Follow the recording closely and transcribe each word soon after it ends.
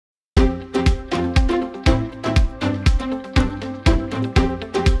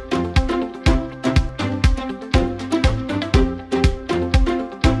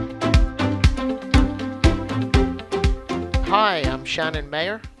Shannon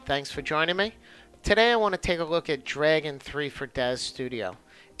Maer. Thanks for joining me. Today I want to take a look at Dragon 3 for DAZ Studio.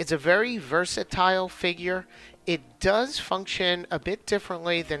 It's a very versatile figure. It does function a bit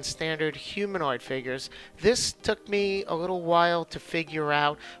differently than standard humanoid figures. This took me a little while to figure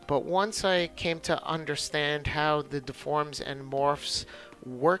out, but once I came to understand how the deforms and morphs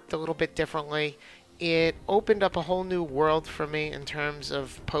worked a little bit differently, it opened up a whole new world for me in terms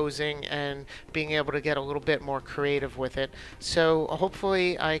of posing and being able to get a little bit more creative with it. So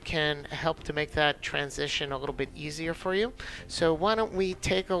hopefully I can help to make that transition a little bit easier for you. So why don't we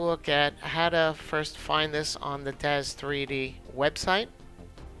take a look at how to first find this on the DAZ 3D website.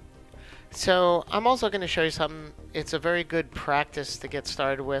 So I'm also going to show you something. It's a very good practice to get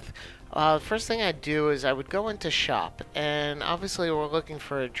started with. First thing I'd do is I would go into shop, and obviously we're looking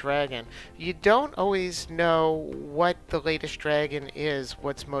for a dragon. You don't always know what the latest dragon is,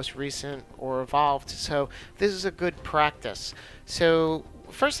 what's most recent or evolved, so this is a good practice. So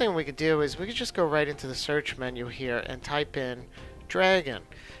first thing we could do is we could just go right into the search menu here and type in dragon.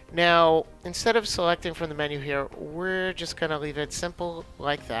 Now, instead of selecting from the menu here, we're just going to leave it simple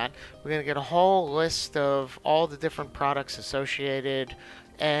like that. We're going to get a whole list of all the different products associated,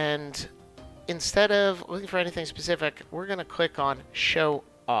 and instead of looking for anything specific, we're going to click on Show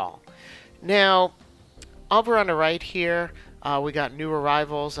All. Now, over on the right here, we got new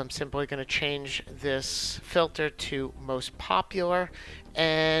arrivals. I'm simply going to change this filter to most popular,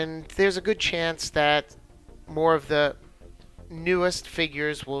 and there's a good chance that more of the newest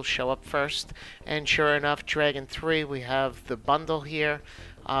figures will show up first. And sure enough, Dragon 3, we have the bundle here.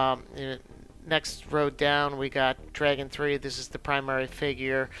 Next row down, we got Dragon 3. This is the primary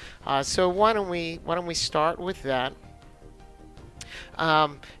figure. So why don't we start with that?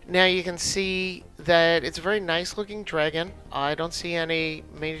 Now you can see that it's a very nice looking dragon. I don't see any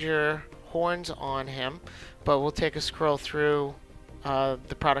major horns on him, but we'll take a scroll through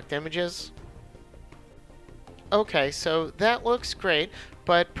the product images. Okay, so that looks great,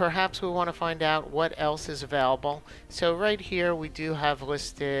 but perhaps we want to find out what else is available. So right here we do have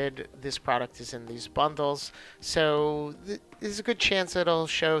listed this product is in these bundles. So there's a good chance that it'll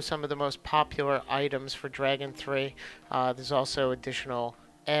show some of the most popular items for Dragon 3. There's also additional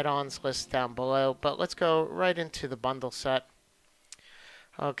add-ons listed down below, but let's go right into the bundle set.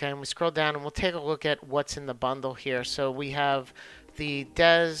 Okay, and we scroll down and we'll take a look at what's in the bundle here. So we have the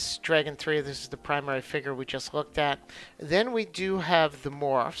DAZ Dragon 3, this is the primary figure we just looked at. Then we do have the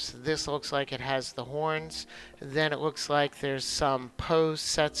morphs. This looks like it has the horns. Then it looks like there's some pose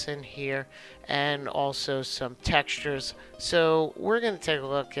sets in here and also some textures. So we're going to take a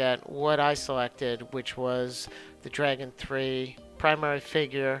look at what I selected, which was the Dragon 3 primary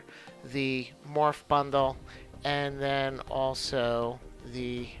figure, the morph bundle, and then also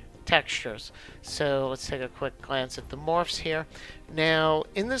the textures. So let's take a quick glance at the morphs here. Now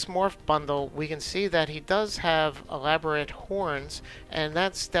in this morph bundle we can see that he does have elaborate horns, and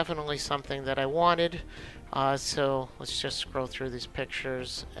that's definitely something that I wanted. So let's just scroll through these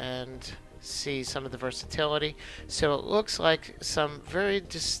pictures and see some of the versatility. So it looks like some very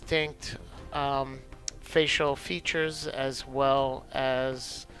distinct facial features as well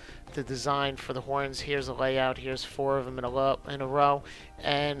as the design for the horns. Here's a layout. Here's 4 of them in a row,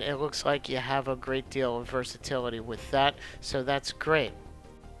 and it looks like you have a great deal of versatility with that, so that's great.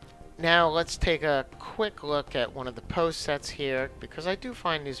 Now let's take a quick look at one of the pose sets here, because I do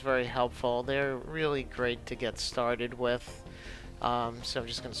find these very helpful. They're really great to get started with. So I'm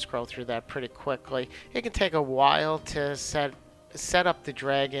just going to scroll through that pretty quickly. It can take a while to set up the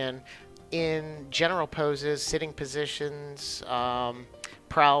dragon in general poses, sitting positions,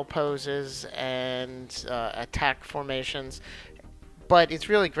 prowl poses, and attack formations, but it's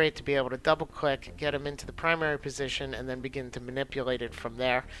really great to be able to double click, get him into the primary position, and then begin to manipulate it from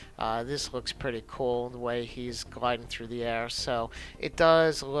there. This looks pretty cool, the way he's gliding through the air. So it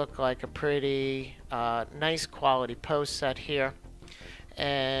does look like a pretty nice quality pose set here.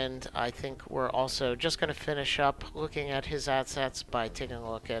 And I think we're also just going to finish up looking at his assets by taking a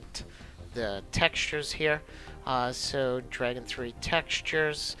look at the textures here. So Dragon 3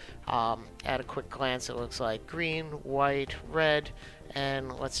 textures, at a quick glance it looks like green, white, red,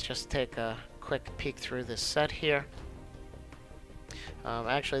 and let's just take a quick peek through this set here.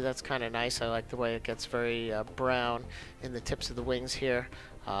 Actually that's kind of nice. I like the way it gets very brown in the tips of the wings here.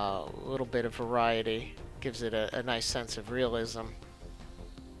 A little bit of variety gives it a nice sense of realism.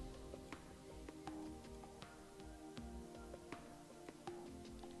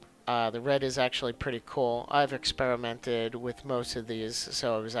 The red is actually pretty cool. I've experimented with most of these,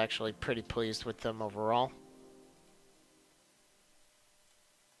 so I was actually pretty pleased with them overall.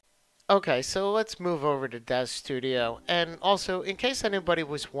 Okay, so let's move over to DAZ Studio. And also, in case anybody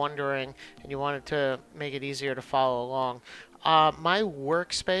was wondering and you wanted to make it easier to follow along, my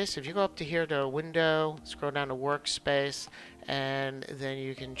workspace, if you go up to here to Window, scroll down to Workspace, and then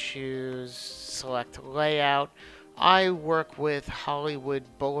you can choose Select Layout. I work with Hollywood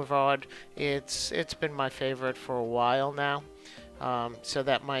Boulevard. It's been my favorite for a while now. So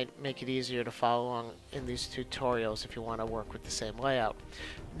that might make it easier to follow along in these tutorials if you want to work with the same layout.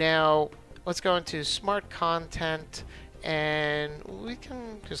 Now, let's go into Smart Content, and we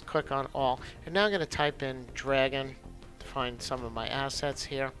can just click on All. And now I'm going to type in Dragon to find some of my assets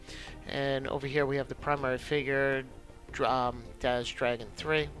here. And over here we have the primary figure, DAZ Dragon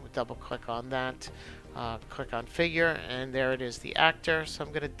 3. We'll double click on that. Click on Figure, and there it is, the actor. So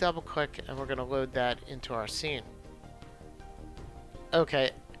I'm going to double click, and we're going to load that into our scene.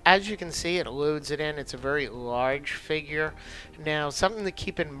 Okay, as you can see, it loads it in. It's a very large figure. Now, something to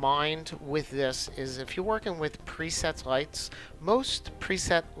keep in mind with this is if you're working with preset lights, most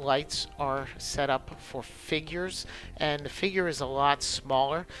preset lights are set up for figures, and the figure is a lot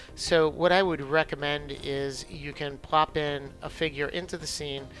smaller. So what I would recommend is you can plop in a figure into the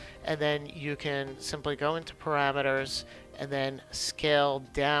scene, and then you can simply go into parameters and then scale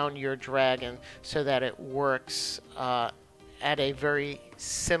down your dragon so that it works at a very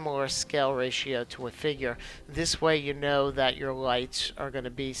similar scale ratio to a figure. This way you know that your lights are going to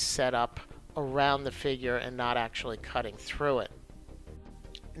be set up around the figure and not actually cutting through it.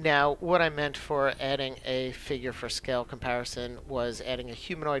 Now, what I meant for adding a figure for scale comparison was adding a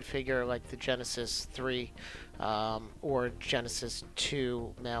humanoid figure like the Genesis 3 or Genesis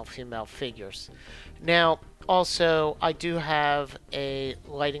 2 male-female figures. Now, also, I do have a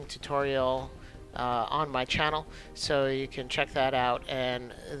lighting tutorial on my channel, so you can check that out,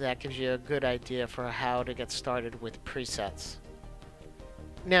 and that gives you a good idea for how to get started with presets.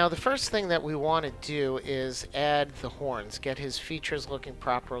 Now, the first thing that we want to do is add the horns, get his features looking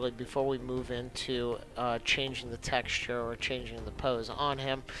properly before we move into changing the texture or changing the pose on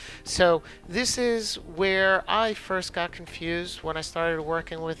him. So this is where I first got confused when I started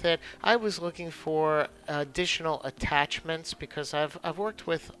working with it. I was looking for additional attachments because I've worked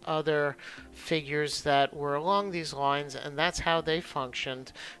with other figures that were along these lines, and that's how they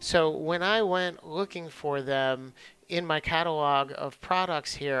functioned. So when I went looking for them in my catalog of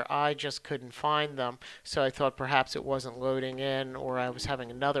products here, I just couldn't find them. So I thought perhaps it wasn't loading in or I was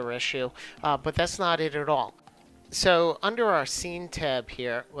having another issue, but that's not it at all. So under our scene tab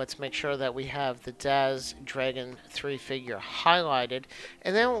here, let's make sure that we have the DAZ Dragon 3 figure highlighted.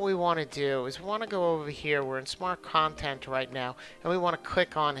 And then what we want to do is we want to go over here. We're in Smart Content right now, and we want to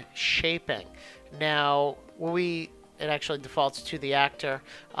click on Shaping. Now, it actually defaults to the actor.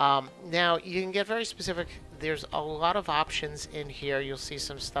 Now, you can get very specific. There's a lot of options in here. You'll see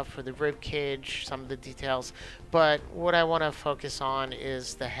some stuff for the rib cage, some of the details, but what I want to focus on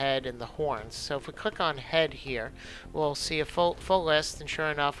is the head and the horns. So if we click on head here, we'll see a full list, and sure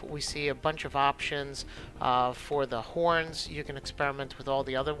enough, we see a bunch of options for the horns. You can experiment with all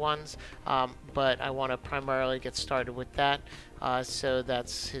the other ones, but I want to primarily get started with that. So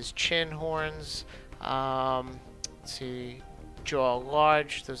that's his chin horns. Let's see, jaw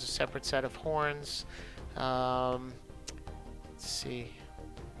large, there's a separate set of horns. Let's see,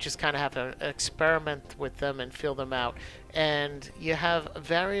 just kind of have to experiment with them and feel them out. And you have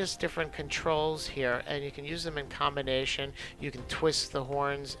various different controls here, and you can use them in combination. You can twist the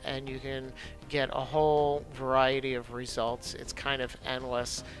horns, and you can get a whole variety of results. It's kind of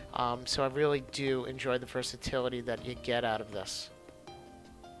endless. So I really do enjoy the versatility that you get out of this.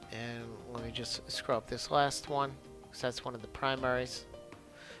 And let me just scroll up this last one, because that's one of the primaries.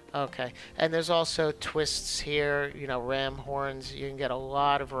 Okay, and there's also twists here, you know, ram horns. You can get a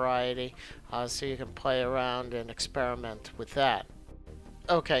lot of variety, so you can play around and experiment with that.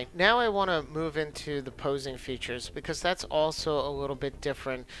 Okay, now I want to move into the posing features, because that's also a little bit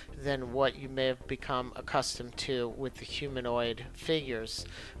different than what you may have become accustomed to with the humanoid figures.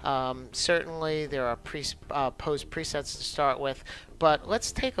 Certainly there are pose presets to start with, but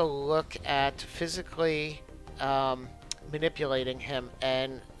let's take a look at physically manipulating him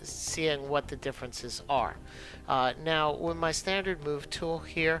and seeing what the differences are. Now, with my standard move tool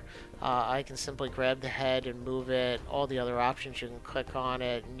here, I can simply grab the head and move it. All the other options, you can click on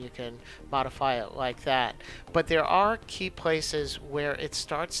it and you can modify it like that. But there are key places where it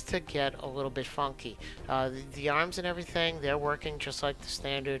starts to get a little bit funky. The arms and everything, they're working just like the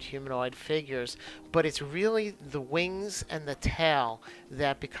standard humanoid figures, but it's really the wings and the tail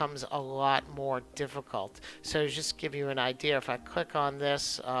that becomes a lot more difficult. So to just give you an idea, if I click on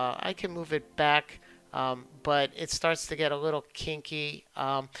this, I can move it back, but it starts to get a little kinky.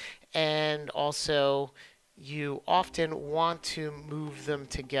 and also you often want to move them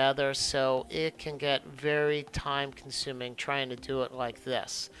together, so it can get very time consuming trying to do it like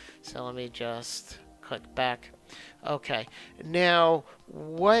this. So let me just click back. Okay, now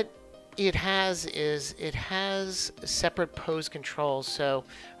what it has is it has separate pose controls. So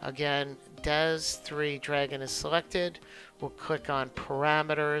again, DAZ 3 Dragon is selected. We'll click on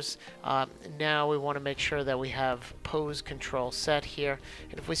parameters. Now we want to make sure that we have pose control set here.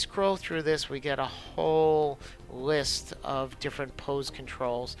 And if we scroll through this, we get a whole list of different pose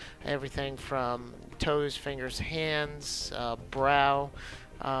controls. Everything from toes, fingers, hands, brow,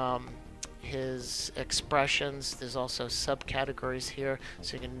 his expressions. There's also subcategories here,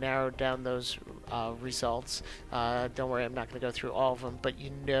 so you can narrow down those results. Don't worry, I'm not going to go through all of them, but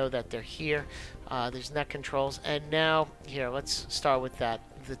you know that they're here. There's neck controls, and now here, let's start with that,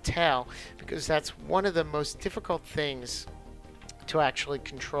 the tail, because that's one of the most difficult things to actually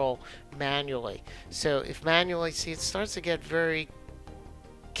control manually. So if manually, see, it starts to get very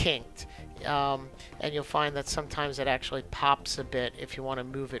kinked. And you'll find that sometimes it actually pops a bit if you want to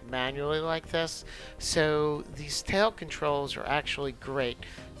move it manually like this. So these tail controls are actually great.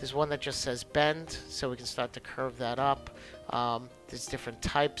 There's one that just says bend, so we can start to curve that up. There's different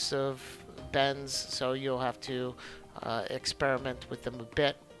types of bends, so you'll have to experiment with them a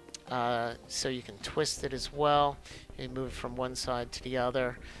bit. So you can twist it as well. You move it from one side to the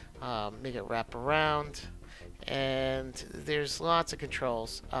other, make it wrap around. And there's lots of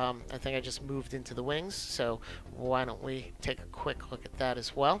controls. I think I just moved into the wings, so why don't we take a quick look at that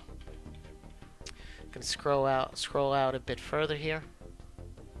as well. I'm going to scroll out a bit further here.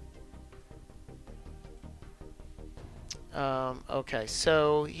 Okay,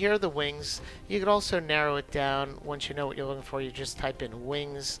 so here are the wings. You could also narrow it down. Once you know what you're looking for, you just type in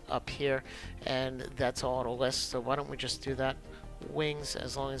wings up here, and that's all it'll list. So why don't we just do that? Wings,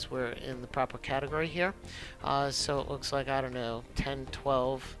 as long as we're in the proper category here. So it looks like, I don't know, 10,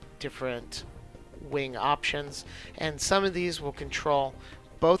 12 different wing options, and some of these will control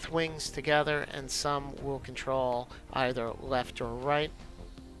both wings together, and some will control either left or right.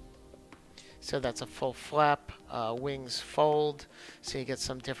 So that's a full flap, wings fold, so you get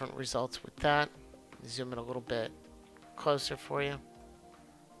some different results with that. Zoom in a little bit closer for you.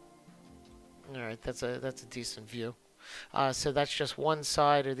 Alright, that's a decent view. So that's just one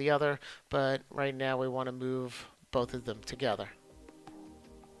side or the other, but right now we want to move both of them together.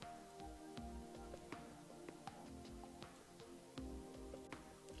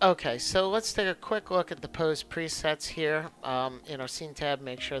 Okay, so let's take a quick look at the pose presets here. In our scene tab,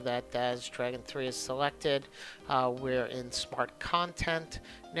 make sure that DAZ Dragon 3 is selected. We're in Smart Content.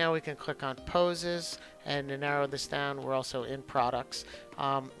 Now we can click on Poses, and to narrow this down, we're also in Products.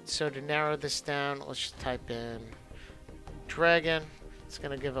 So to narrow this down, let's just type in Dragon. It's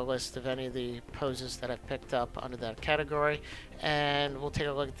going to give a list of any of the poses that I've picked up under that category. And we'll take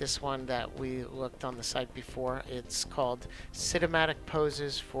a look at this one that we looked on the site before. It's called Cinematic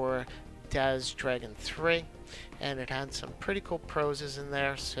Poses for DAZ Dragon 3. And it had some pretty cool poses in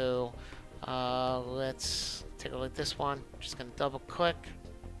there. So let's take a look at this one. Just going to double click.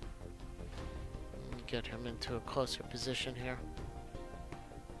 And get him into a closer position here.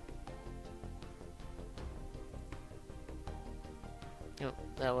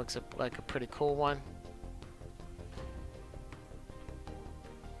 That looks like a pretty cool one.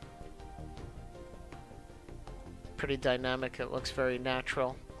 Pretty dynamic. It looks very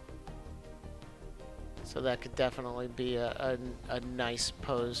natural. So that could definitely be a nice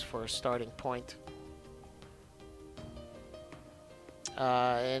pose for a starting point.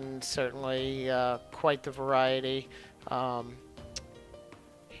 And certainly quite the variety.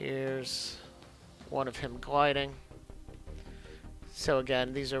 Here's one of him gliding. So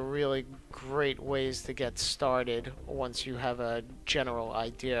again, these are really great ways to get started once you have a general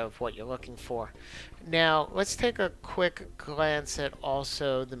idea of what you're looking for. Now, let's take a quick glance at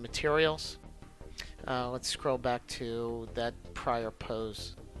also the materials. Let's scroll back to that prior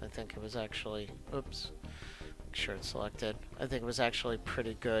pose. I think it was actually, oops, make sure it's selected. I think it was actually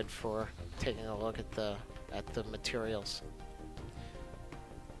pretty good for taking a look at the materials.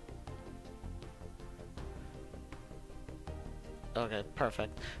 Okay,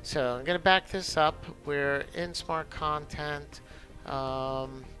 perfect. So I'm going to back this up. We're in Smart Content.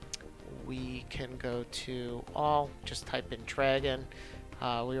 We can go to all, just type in Dragon.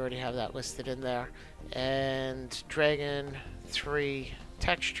 We already have that listed in there. And Dragon 3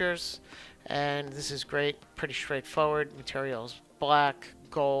 textures. And this is great, pretty straightforward. Materials black,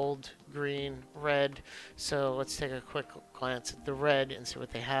 gold, green, red. So let's take a quick glance at the red and see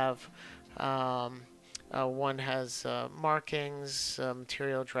what they have. One has markings,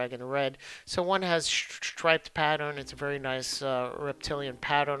 material dragon red. So one has striped pattern. It's a very nice reptilian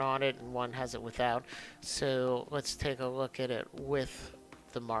pattern on it, and one has it without. So let's take a look at it with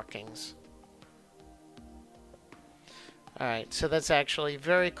the markings. Alright, so that's actually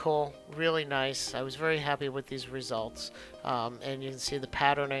very cool, really nice. I was very happy with these results. And you can see the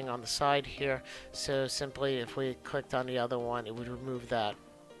patterning on the side here. So simply, if we clicked on the other one, it would remove that.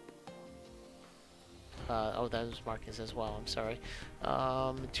 Oh, that was markings as well, I'm sorry.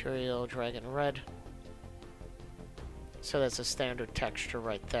 Material dragon red. So that's a standard texture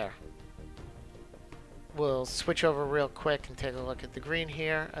right there. We'll switch over real quick and take a look at the green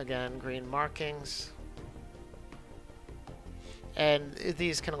here. Again, green markings. And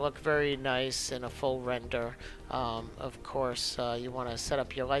these can look very nice in a full render. Of course, you want to set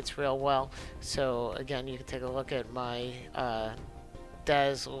up your lights real well. So again, you can take a look at my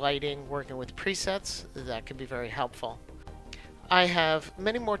DAZ lighting working with presets. That can be very helpful. I have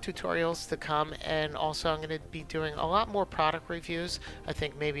many more tutorials to come, and also I'm going to be doing a lot more product reviews. I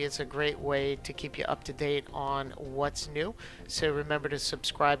think maybe it's a great way to keep you up to date on what's new. So remember to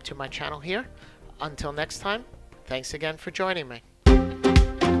subscribe to my channel here. Until next time, thanks again for joining me.